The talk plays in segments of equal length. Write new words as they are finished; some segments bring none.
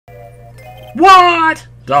What?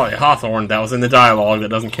 Dahlia Hawthorne, that was in the dialogue, that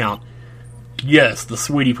doesn't count. Yes, the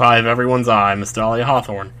sweetie pie of everyone's eye, Miss Dahlia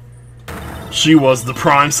Hawthorne. She was the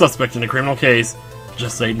prime suspect in a criminal case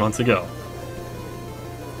just 8 months ago.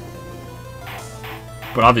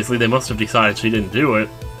 But obviously they must have decided she didn't do it.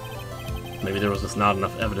 Maybe there was just not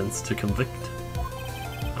enough evidence to convict.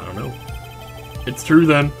 I don't know. It's true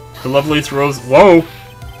then. The loveliest rose... Whoa!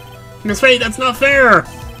 Miss Fate, that's not fair!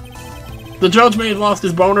 The judge may have lost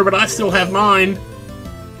his boner, but I still have mine.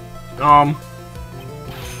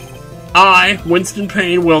 I, Winston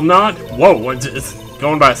Payne, will not... Whoa, it's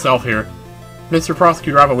going by itself here. Mr.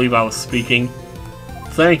 Prosecutor, I believe I was speaking.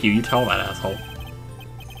 Thank you, you tell that asshole.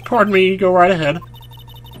 Pardon me, go right ahead.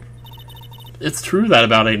 It's true that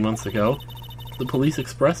about 8 months ago, the police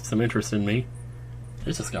expressed some interest in me.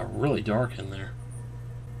 It just got really dark in there.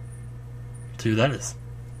 Dude, that is...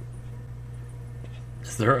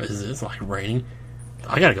 Is it like raining?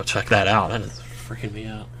 I gotta go check that out. That is freaking me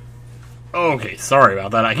out. Okay, sorry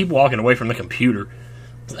about that. I keep walking away from the computer.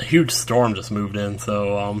 A huge storm just moved in,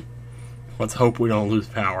 so, let's hope we don't lose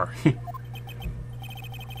power.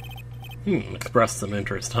 Expressed some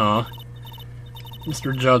interest, huh?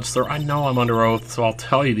 Mr. Judge, sir, I know I'm under oath, so I'll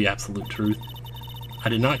tell you the absolute truth. I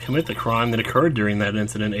did not commit the crime that occurred during that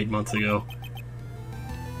incident 8 months ago.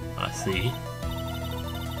 I see.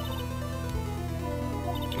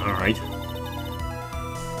 Alright.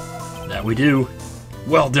 That we do.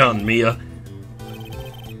 Well done, Mia.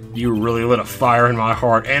 You really lit a fire in my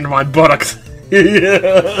heart and my buttocks.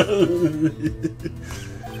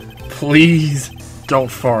 Please, don't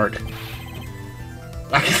fart.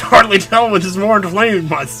 I can hardly tell which is more inflamed,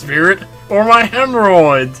 my spirit or my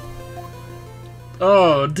hemorrhoids.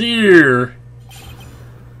 Oh, dear.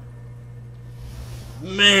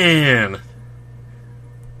 Man.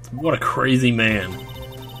 What a crazy man.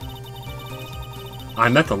 I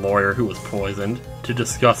met the lawyer who was poisoned to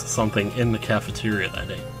discuss something in the cafeteria that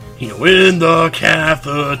day. You know, in the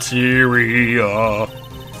cafeteria.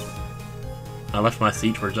 I left my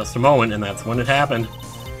seat for just a moment, and that's when it happened.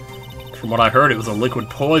 From what I heard, it was a liquid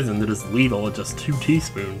poison that is lethal at just 2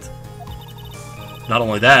 teaspoons. Not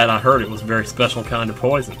only that, I heard it was a very special kind of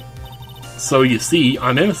poison. So you see,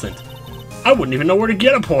 I'm innocent. I wouldn't even know where to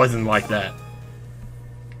get a poison like that.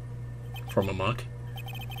 From a muck.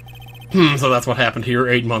 So that's what happened here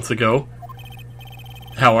 8 months ago.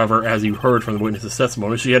 However, as you heard from the witness's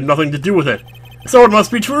testimony, she had nothing to do with it. So it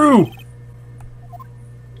must be true!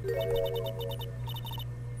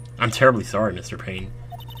 I'm terribly sorry, Mr. Payne.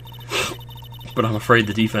 But I'm afraid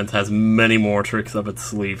the defense has many more tricks up its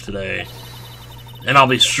sleeve today. And I'll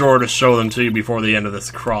be sure to show them to you before the end of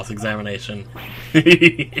this cross-examination.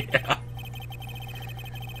 Yeah.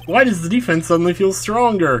 Why does the defense suddenly feel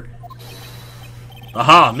stronger?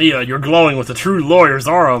 Aha, Mia, you're glowing with the true lawyer's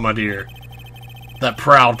aura, my dear. That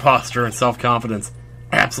proud posture and self-confidence.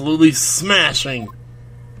 Absolutely smashing.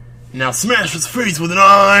 Now smash his face with an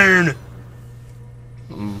iron!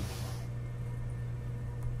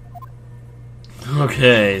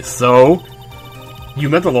 Okay, so... You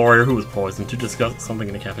met the lawyer who was poisoned to discuss something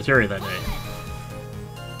in the cafeteria that day.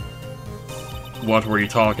 What were you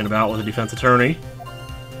talking about with the defense attorney?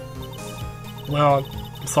 Well,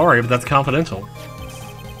 I'm sorry, but that's confidential.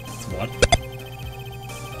 What?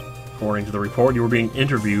 According to the report, you were being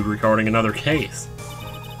interviewed regarding another case.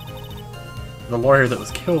 The lawyer that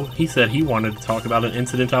was killed, he said he wanted to talk about an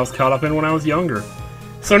incident I was caught up in when I was younger.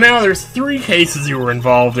 So now there's 3 cases you were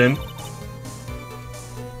involved in.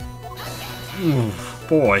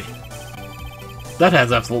 Boy. That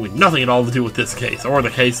has absolutely nothing at all to do with this case, or the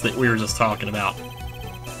case that we were just talking about.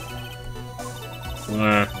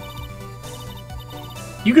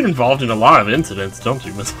 You get involved in a lot of incidents, don't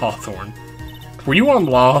you, Miss Hawthorne? Were you on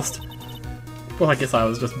Lost? Well, I guess I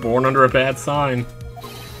was just born under a bad sign.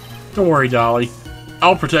 Don't worry, Dolly.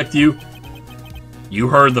 I'll protect you. You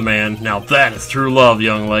heard the man. Now that is true love,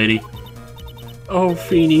 young lady. Oh,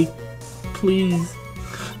 Feeny. Please.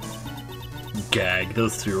 Gag.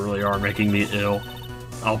 Those two really are making me ill.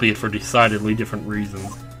 Albeit for decidedly different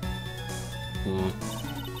reasons.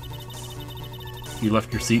 You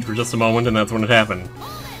left your seat for just a moment, and that's when it happened.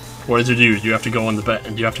 What did you do? Do you have to go in the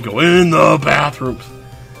do you have to go in the bathroom?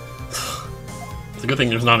 It's a good thing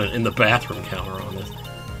there's not an in the bathroom counter on this.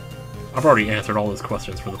 I've already answered all those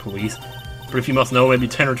questions for the police. But if you must know, maybe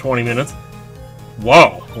 10 or 20 minutes.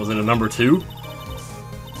 Whoa! Was it a number 2?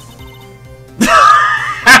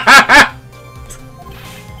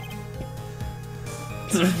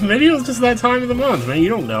 Maybe it was just that time of the month, man. You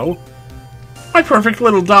don't know. My perfect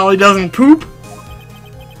little dolly doesn't poop.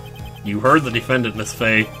 You heard the defendant, Miss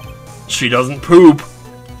Faye. She doesn't poop.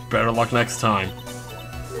 Better luck next time.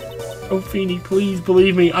 Oh, Feeny, please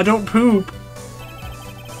believe me, I don't poop!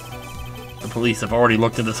 The police have already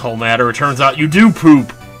looked into this whole matter. It turns out you do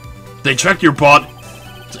poop! They checked your butt,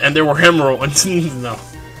 and there were hemorrhoids. No.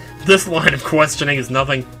 This line of questioning is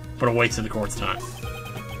nothing but a waste of the court's time.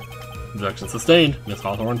 Objection sustained. Miss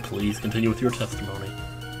Hawthorne, please continue with your testimony.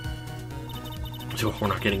 We're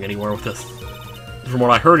not getting anywhere with this. From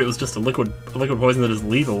what I heard, it was just a liquid poison that is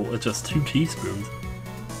legal. It's just 2 teaspoons.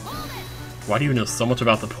 Why do you know so much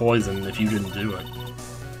about the poison if you didn't do it?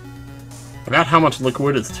 About how much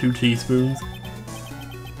liquid is 2 teaspoons?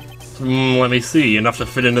 Let me see. Enough to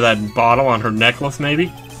fit into that bottle on her necklace,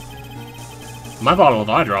 maybe? My bottle of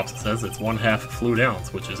eye drops, it says it's 1/2 fluid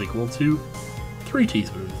ounce, which is equal to 3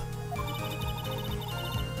 teaspoons.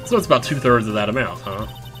 So it's about 2/3 of that amount, huh?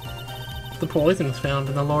 The poison was found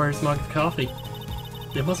in the lawyer's mug of coffee.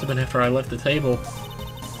 It must have been after I left the table.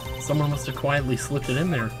 Someone must have quietly slipped it in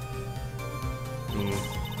there.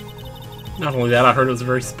 Not only that, I heard it was a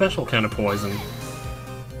very special kind of poison.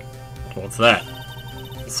 What's that?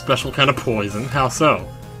 A special kind of poison? How so?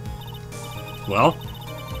 Well,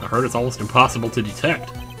 I heard it's almost impossible to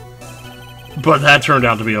detect. But that turned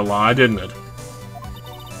out to be a lie, didn't it?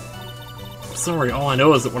 Sorry, all I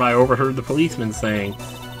know is that what I overheard the policeman saying.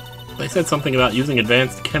 They said something about using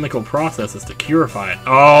advanced chemical processes to purify it.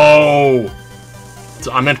 Oh!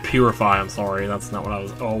 I meant purify, I'm sorry. That's not what I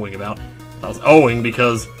was owing about. I was owing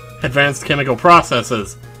because advanced chemical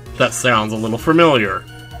processes. That sounds a little familiar.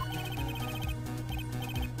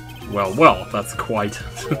 Well, that's quite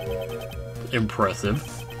impressive.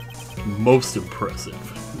 Most impressive.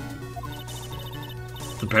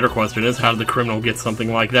 The better question is, how did the criminal get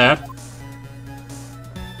something like that?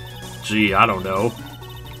 Gee, I don't know.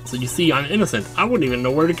 So you see, I'm innocent. I wouldn't even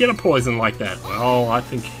know where to get a poison like that. Well, I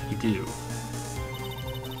think you do.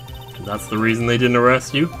 And that's the reason they didn't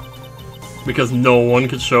arrest you? Because no one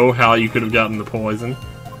could show how you could have gotten the poison?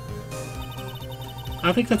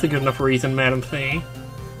 I think that's a good enough reason, Madam Fay.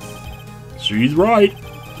 She's right.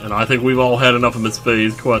 And I think we've all had enough of Miss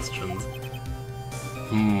Fay's questions.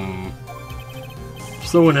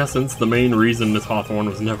 So in essence, the main reason Miss Hawthorne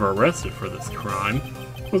was never arrested for this crime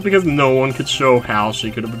was because no one could show how she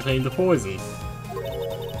could have obtained the poison.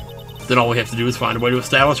 Then all we have to do is find a way to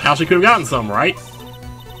establish how she could have gotten some, right?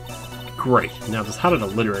 Great. Now just how did a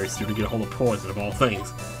literary student get a hold of poison, of all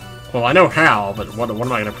things? Well, I know how, but what am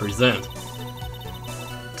I going to present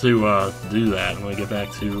to do that? I'm going to get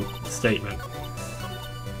back to the statement.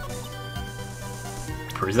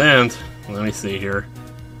 Present? Let me see here.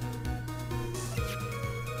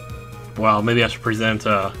 Well, maybe I should present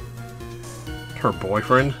her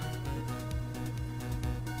boyfriend?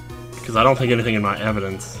 Because I don't think anything in my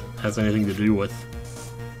evidence has anything to do with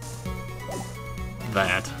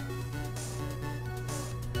that.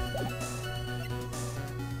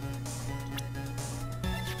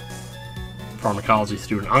 Pharmacology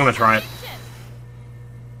student. I'm gonna try it.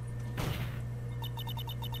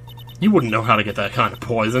 You wouldn't know how to get that kind of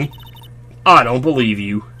poison. I don't believe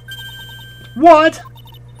you. What?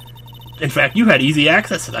 In fact, you had easy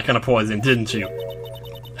access to that kind of poison, didn't you?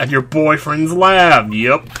 At your boyfriend's lab.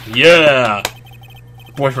 Yep. Yeah.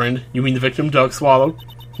 Boyfriend? You mean the victim, Doug Swallow?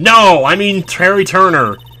 No! I mean Terry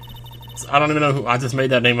Turner. I don't even know who. I just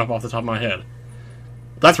made that name up off the top of my head.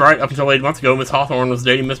 That's right. Up until 8 months ago, Miss Hawthorne was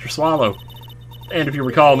dating Mr. Swallow. And if you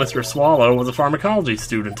recall, Mr. Swallow was a pharmacology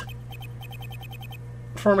student.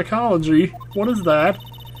 Pharmacology? What is that?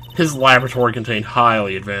 His laboratory contained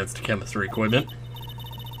highly advanced chemistry equipment.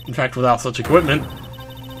 In fact, without such equipment,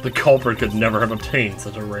 the culprit could never have obtained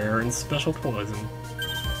such a rare and special poison.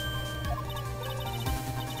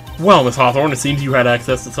 Well, Miss Hawthorne, it seems you had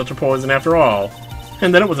access to such a poison after all.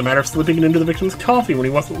 And then it was a matter of slipping it into the victim's coffee when he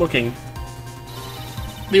wasn't looking.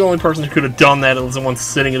 The only person who could have done that was the one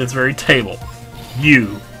sitting at this very table.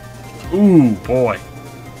 You. Ooh, boy.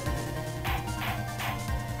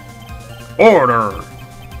 Order!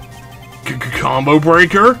 Combo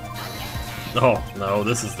breaker? Oh, no,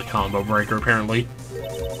 this is the combo breaker, apparently.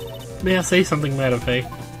 May I say something, Madam Fay?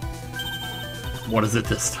 What is it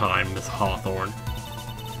this time, Miss Hawthorne?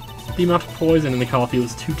 The amount of poison in the coffee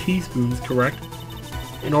was 2 teaspoons, correct?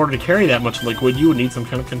 In order to carry that much liquid, you would need some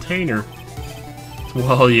kind of container.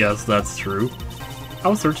 Well, yes, that's true. I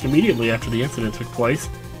was searched immediately after the incident took place.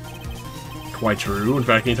 Quite true. In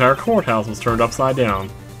fact, the entire courthouse was turned upside down.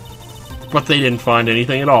 But they didn't find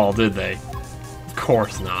anything at all, did they? Of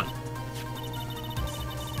course not.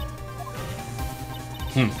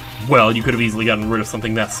 Well, you could have easily gotten rid of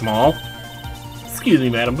something that small. Excuse me,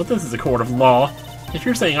 madam, but this is a court of law. If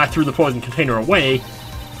you're saying I threw the poison container away,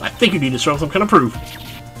 I think you need to show some kind of proof.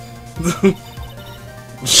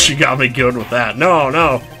 She got me good with that.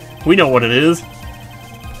 No. We know what it is.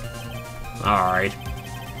 Alright.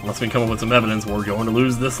 Unless we come up with some evidence, we're going to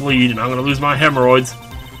lose this lead, and I'm going to lose my hemorrhoids.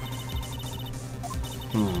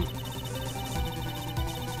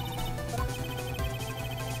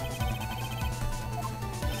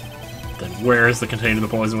 Then where is the container the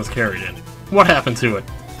poison was carried in? What happened to it?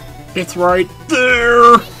 It's right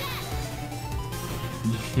there!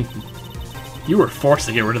 You were forced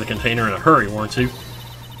to get rid of the container in a hurry, weren't you?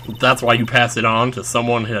 That's why you passed it on to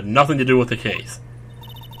someone who had nothing to do with the case.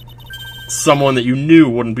 Someone that you knew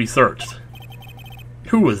wouldn't be searched.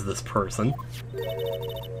 Who is this person?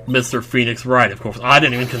 Mr. Phoenix Wright, of course. I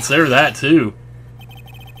didn't even consider that, too.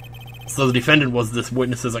 So the defendant was this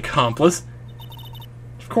witness's accomplice?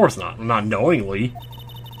 Of course not. Not knowingly.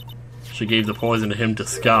 She gave the poison to him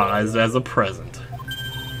disguised as a present.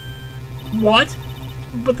 What?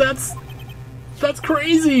 But that's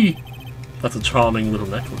crazy! That's a charming little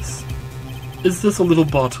necklace. Is this a little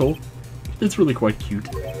bottle? It's really quite cute.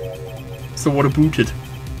 So what about it?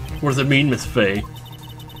 What does it mean, Miss Faye?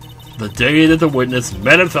 The day that the witness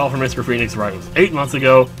met and fell for Mr. Phoenix Wright was 8 months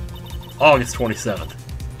ago, August 27th.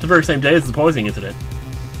 The very same day as the poisoning incident.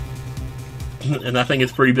 And that thing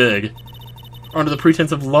is pretty big. Under the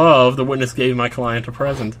pretense of love, the witness gave my client a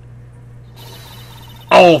present.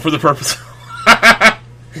 All for the purpose.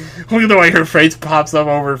 Look at the way her face pops up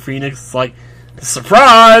over Phoenix. It's like,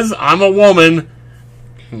 surprise! I'm a woman!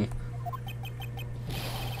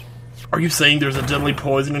 Are you saying there's a deadly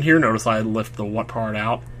poison in here? Notice I left the what part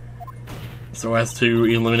out. So as to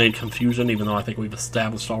eliminate confusion, even though I think we've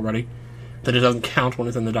established already that it doesn't count when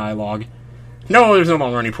it's in the dialogue. No, there's no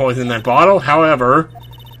longer any poison in that bottle. However,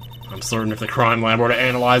 I'm certain if the crime lab were to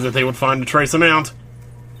analyze it, they would find a trace amount.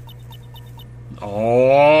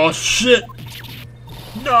 Oh, shit!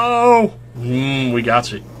 No! We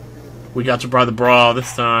got you. We got you by the bra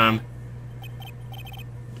this time.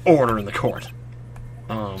 Order in the court.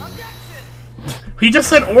 He just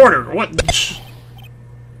said order. What?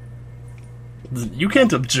 You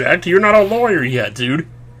can't object. You're not a lawyer yet, dude.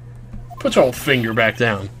 Put your old finger back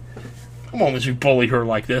down. I won't let you bully her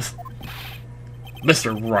like this.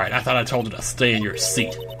 Mr. Wright, I thought I told you to stay in your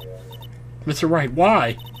seat. Mr. Wright,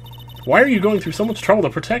 why? Why are you going through so much trouble to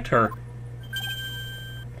protect her?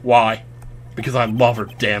 Why? Because I love her,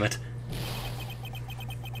 damn it.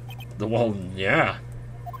 Well, yeah.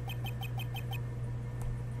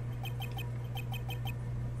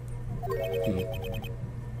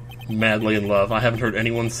 Madly in love. I haven't heard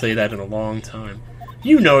anyone say that in a long time.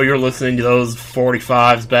 You know you're listening to those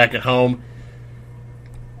 45s back at home.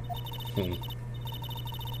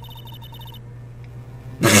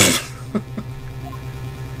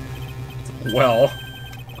 Well,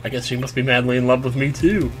 I guess you must be madly in love with me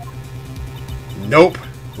too. Nope.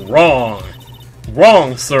 Wrong.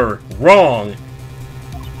 Wrong, sir. Wrong.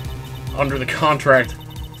 Under the contract.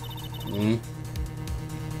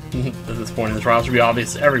 At this point in the trial, it should be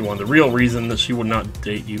obvious to everyone. The real reason that she would not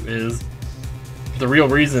date you is... The real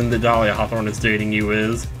reason that Dahlia Hawthorne is dating you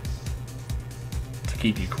is... to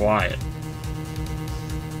keep you quiet.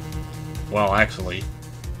 Well, actually...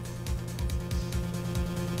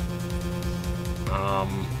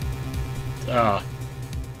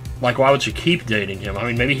 like, why would you keep dating him? I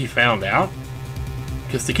mean, maybe he found out?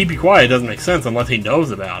 Because to keep you quiet doesn't make sense unless he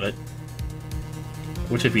knows about it.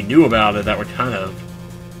 Which, if he knew about it, that would kind of...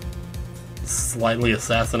 slightly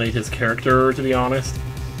assassinate his character, to be honest.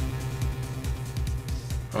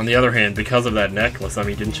 On the other hand, because of that necklace, I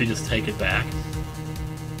mean, didn't she just take it back?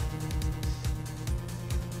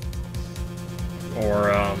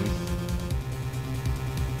 Or,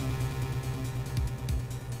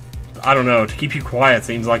 I don't know, to keep you quiet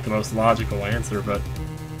seems like the most logical answer, but...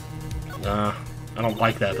 I don't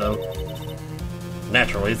like that, though.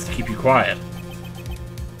 Naturally, it's to keep you quiet.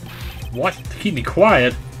 What? To keep me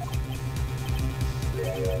quiet?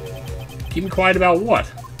 Keep me quiet about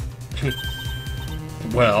what?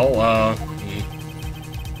 Well,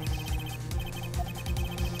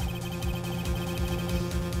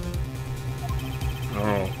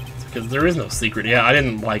 oh, it's because there is no secret. Yeah, I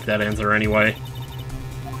didn't like that answer anyway.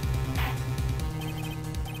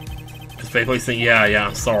 Because faithfully saying, yeah,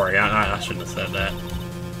 I'm sorry. I shouldn't have said that.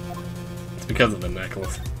 It's because of the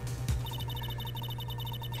necklace.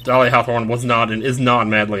 Dahlia Hawthorne was not and is not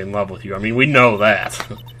madly in love with you. I mean, we know that.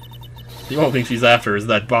 The only thing she's after is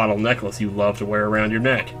that bottle necklace you love to wear around your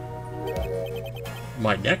neck.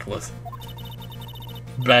 My necklace?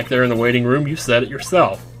 Back there in the waiting room, you said it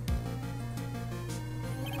yourself.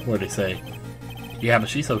 What did he say? Yeah, but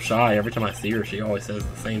she's so shy. Every time I see her, she always says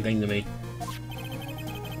the same thing to me.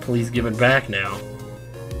 Please give it back now.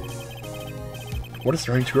 What a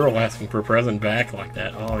strange girl asking for a present back like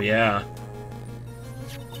that. Oh, yeah.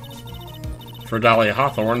 For Dahlia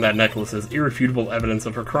Hawthorne, that necklace is irrefutable evidence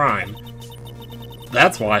of her crime.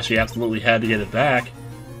 That's why she absolutely had to get it back.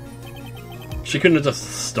 She couldn't have just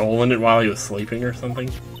stolen it while he was sleeping or something.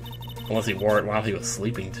 Unless he wore it while he was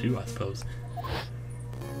sleeping, too, I suppose.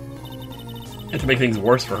 And to make things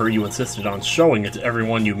worse for her, you insisted on showing it to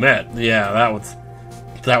everyone you met. Yeah,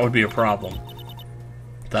 that would be a problem.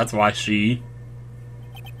 That's why she...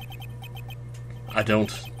 I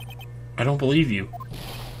don't believe you.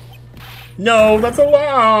 No, that's a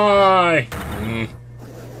lie!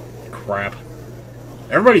 Crap.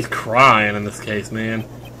 Everybody's crying in this case, man.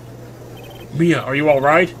 Mia, are you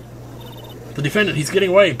alright? The defendant, he's getting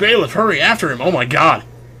away. Bailiff, hurry, after him! Oh my god!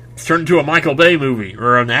 It's turned into a Michael Bay movie,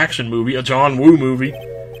 or an action movie, a John Woo movie.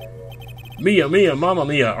 Mia, Mamma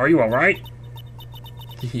Mia, are you alright?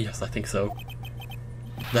 Yes, I think so.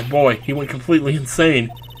 That boy, he went completely insane.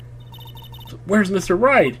 Where's Mr.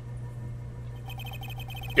 Wright?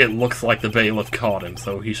 It looks like the bailiff caught him,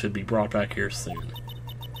 so he should be brought back here soon.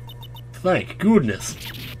 Thank goodness.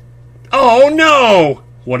 Oh no!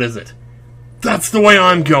 What is it? That's the way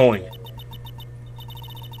I'm going!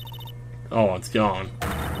 Oh, it's gone.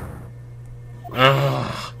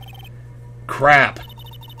 Ugh. Crap.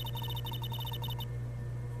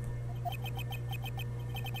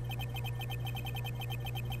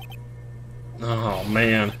 Oh,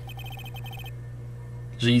 man.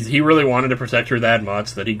 Jeez, he really wanted to protect her that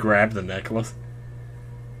much that he grabbed the necklace.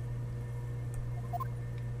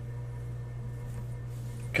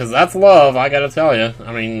 Because that's love, I gotta tell you.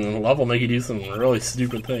 I mean, love will make you do some really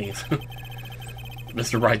stupid things.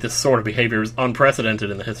 Mr. Wright, this sort of behavior is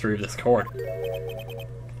unprecedented in the history of this court.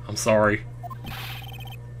 I'm sorry.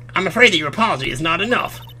 I'm afraid that your apology is not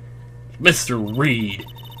enough. Mr. Reed,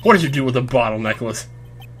 what did you do with the bottle necklace?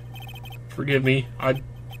 Forgive me, I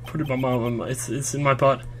put it in my mouth. It's in my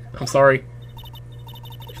butt. I'm sorry.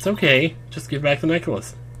 It's okay. Just give back the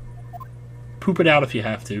necklace. Poop it out if you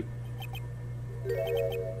have to.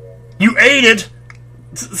 You ate it!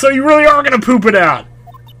 So you really are gonna poop it out!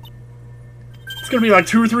 It's gonna be like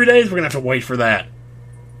 2 or 3 days. We're gonna have to wait for that.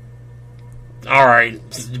 Alright.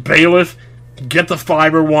 Bailiff, get the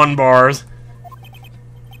Fiber 1 bars.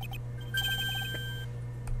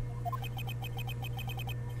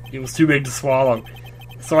 It was too big to swallow.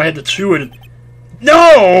 So I had to chew it.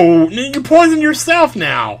 No! You poisoned yourself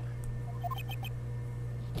now!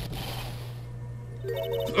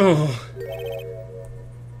 Ugh.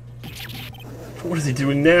 What is he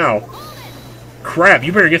doing now? Crap,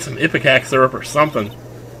 you better get some Ipecac syrup or something.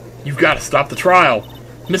 You've got to stop the trial.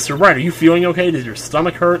 Mr. Wright, are you feeling okay? Does your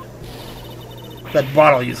stomach hurt? That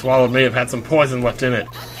bottle you swallowed may have had some poison left in it.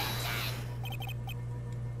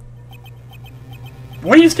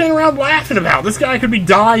 What are you standing around laughing about? This guy could be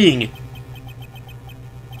dying.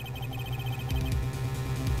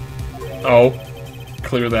 Oh.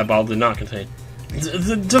 Clearly that bottle did not contain...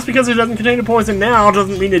 Just because it doesn't contain a poison now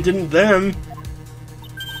doesn't mean it didn't then.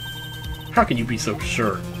 How can you be so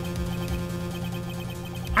sure?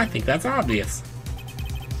 I think that's obvious.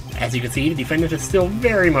 As you can see, the defendant is still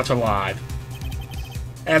very much alive.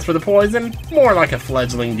 As for the poison, more like a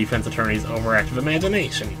fledgling defense attorney's overactive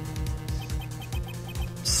imagination.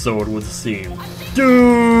 So it would seem.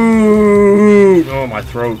 Dude! Oh, my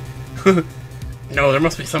throat. No, there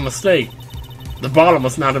must be some mistake. The bottle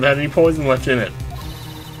must not have had any poison left in it.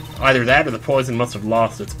 Either that or the poison must have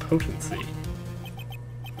lost its potency.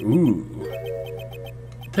 Ooh.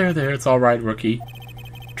 There, it's alright, rookie.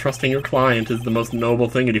 Trusting your client is the most noble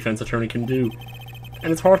thing a defense attorney can do.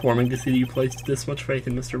 And it's heartwarming to see that you placed this much faith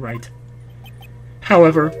in Mr. Wright.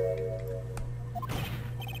 However...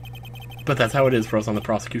 But that's how it is for us on the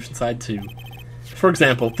prosecution side, too. For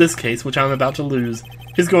example, this case, which I'm about to lose,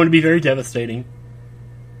 is going to be very devastating.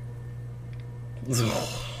 Ugh.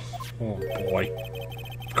 Oh boy.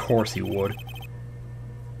 Of course he would.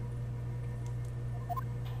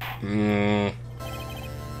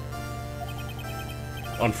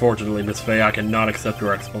 Unfortunately, Miss Fay, I cannot accept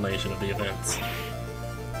your explanation of the events.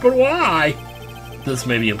 But why? This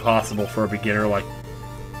may be impossible for a beginner like...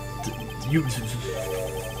 You...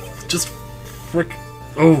 Just... frick...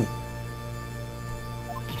 Oh!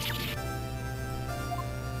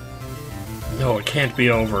 No, it can't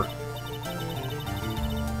be over.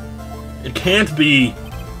 It can't be!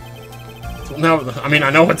 No, I mean,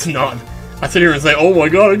 I know it's not. I sit here and say, oh my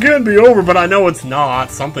god, it can't be over, but I know it's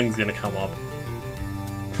not. Something's gonna come up.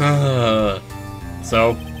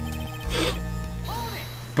 So...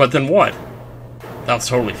 But then what? That was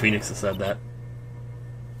totally Phoenix that said that.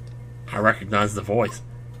 I recognize the voice.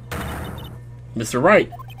 Mr.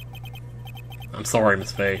 Wright. I'm sorry,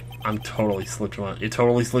 Miss Faye. It totally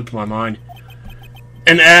slipped my mind.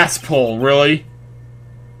 An ass pull, really?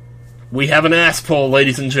 We have an ass pull,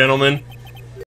 ladies and gentlemen.